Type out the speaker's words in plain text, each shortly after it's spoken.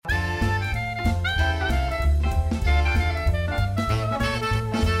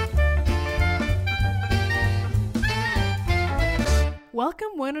Welcome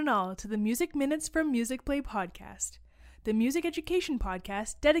one and all to the Music Minutes from Music Play podcast, the music education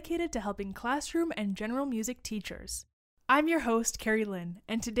podcast dedicated to helping classroom and general music teachers. I'm your host, Carrie Lynn,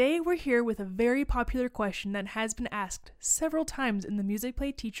 and today we're here with a very popular question that has been asked several times in the Music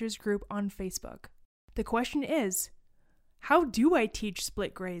Play Teachers group on Facebook. The question is, how do I teach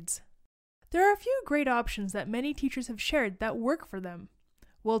split grades? There are a few great options that many teachers have shared that work for them.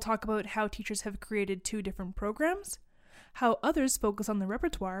 We'll talk about how teachers have created two different programs, how others focus on the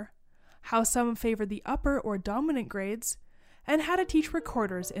repertoire, how some favor the upper or dominant grades, and how to teach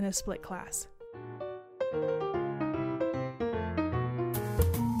recorders in a split class.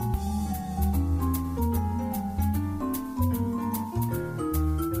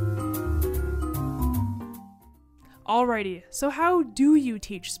 Alrighty, so how do you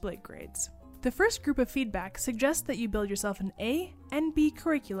teach split grades? The first group of feedback suggests that you build yourself an A and B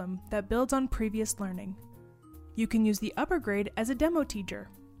curriculum that builds on previous learning. You can use the upper grade as a demo teacher,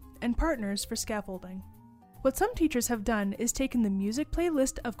 and partners for scaffolding. What some teachers have done is taken the music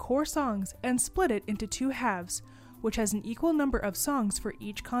playlist of core songs and split it into two halves, which has an equal number of songs for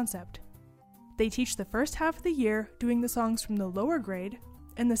each concept. They teach the first half of the year doing the songs from the lower grade,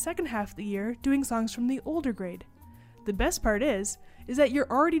 and the second half of the year doing songs from the older grade. The best part is that you're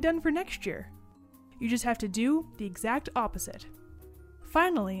already done for next year. You just have to do the exact opposite.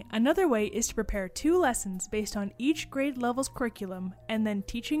 Finally, another way is to prepare two lessons based on each grade level's curriculum and then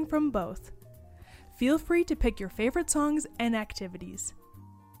teaching from both. Feel free to pick your favorite songs and activities.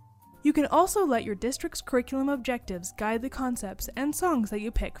 You can also let your district's curriculum objectives guide the concepts and songs that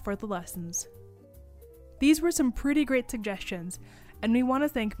you pick for the lessons. These were some pretty great suggestions, and we want to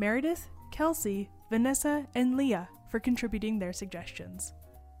thank Meredith, Kelsey, Vanessa, and Leah for contributing their suggestions.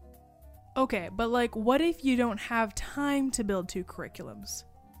 Okay, but what if you don't have time to build two curriculums?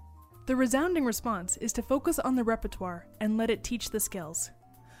 The resounding response is to focus on the repertoire and let it teach the skills.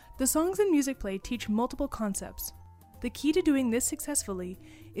 The songs in Music Play teach multiple concepts. The key to doing this successfully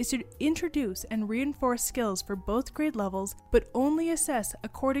is to introduce and reinforce skills for both grade levels, but only assess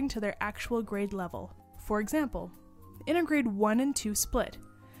according to their actual grade level. For example, in a grade 1 and 2 split,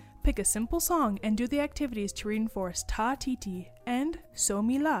 pick a simple song and do the activities to reinforce ta titi and so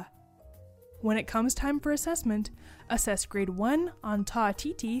mi la. When it comes time for assessment, assess grade 1 on ta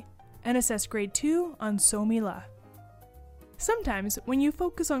titi and assess grade 2 on so mi la. Sometimes, when you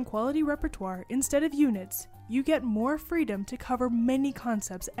focus on quality repertoire instead of units, you get more freedom to cover many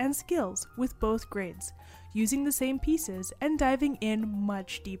concepts and skills with both grades, using the same pieces and diving in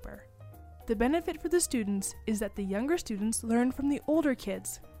much deeper. The benefit for the students is that the younger students learn from the older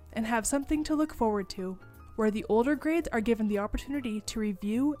kids and have something to look forward to, where the older grades are given the opportunity to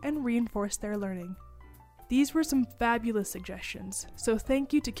review and reinforce their learning. These were some fabulous suggestions, so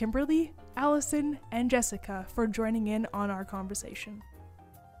thank you to Kimberly, Allison, and Jessica for joining in on our conversation.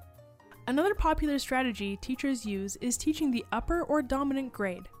 Another popular strategy teachers use is teaching the upper or dominant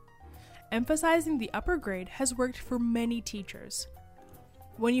grade. Emphasizing the upper grade has worked for many teachers.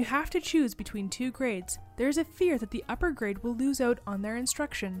 When you have to choose between two grades, there's a fear that the upper grade will lose out on their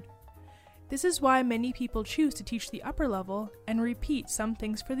instruction. This is why many people choose to teach the upper level and repeat some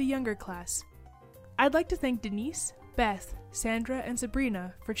things for the younger class. I'd like to thank Denise, Beth, Sandra, and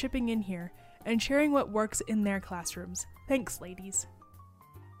Sabrina for chipping in here and sharing what works in their classrooms. Thanks, ladies.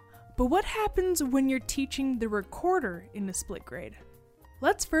 But what happens when you're teaching the recorder in a split grade?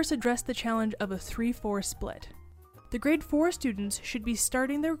 Let's first address the challenge of a 3-4 split. The grade 4 students should be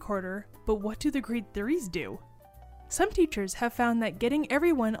starting the recorder, but what do the grade 3s do? Some teachers have found that getting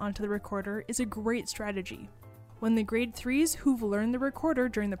everyone onto the recorder is a great strategy. When the grade 3s who've learned the recorder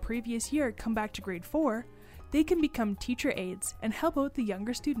during the previous year come back to grade 4, they can become teacher aides and help out the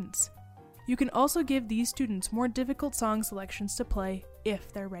younger students. You can also give these students more difficult song selections to play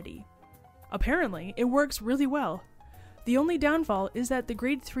if they're ready. Apparently, it works really well. The only downfall is that the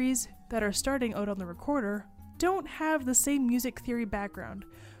grade 3s that are starting out on the recorder don't have the same music theory background,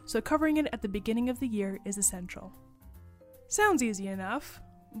 so covering it at the beginning of the year is essential. Sounds easy enough,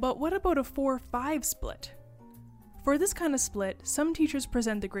 but what about a 4-5 split? For this kind of split, some teachers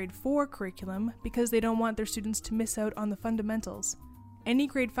present the grade 4 curriculum because they don't want their students to miss out on the fundamentals. Any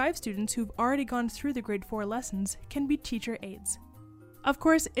grade 5 students who've already gone through the grade 4 lessons can be teacher aides. Of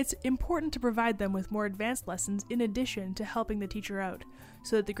course, it's important to provide them with more advanced lessons in addition to helping the teacher out,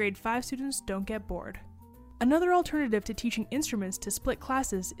 so that the grade 5 students don't get bored. Another alternative to teaching instruments to split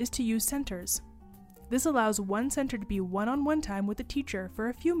classes is to use centers. This allows one center to be one-on-one time with the teacher for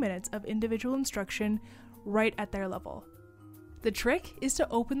a few minutes of individual instruction right at their level. The trick is to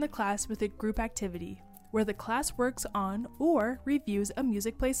open the class with a group activity, where the class works on or reviews a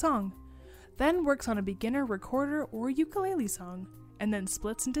Music Play song, then works on a beginner recorder or ukulele song, and then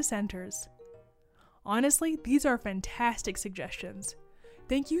splits into centers. Honestly, these are fantastic suggestions.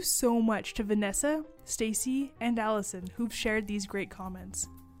 Thank you so much to Vanessa, Stacy, and Allison who've shared these great comments.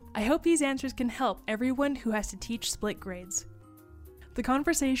 I hope these answers can help everyone who has to teach split grades. The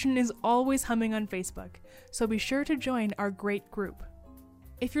conversation is always humming on Facebook, so be sure to join our great group.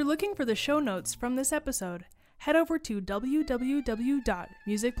 If you're looking for the show notes from this episode, head over to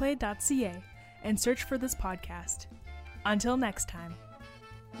www.musicplay.ca and search for this podcast. Until next time.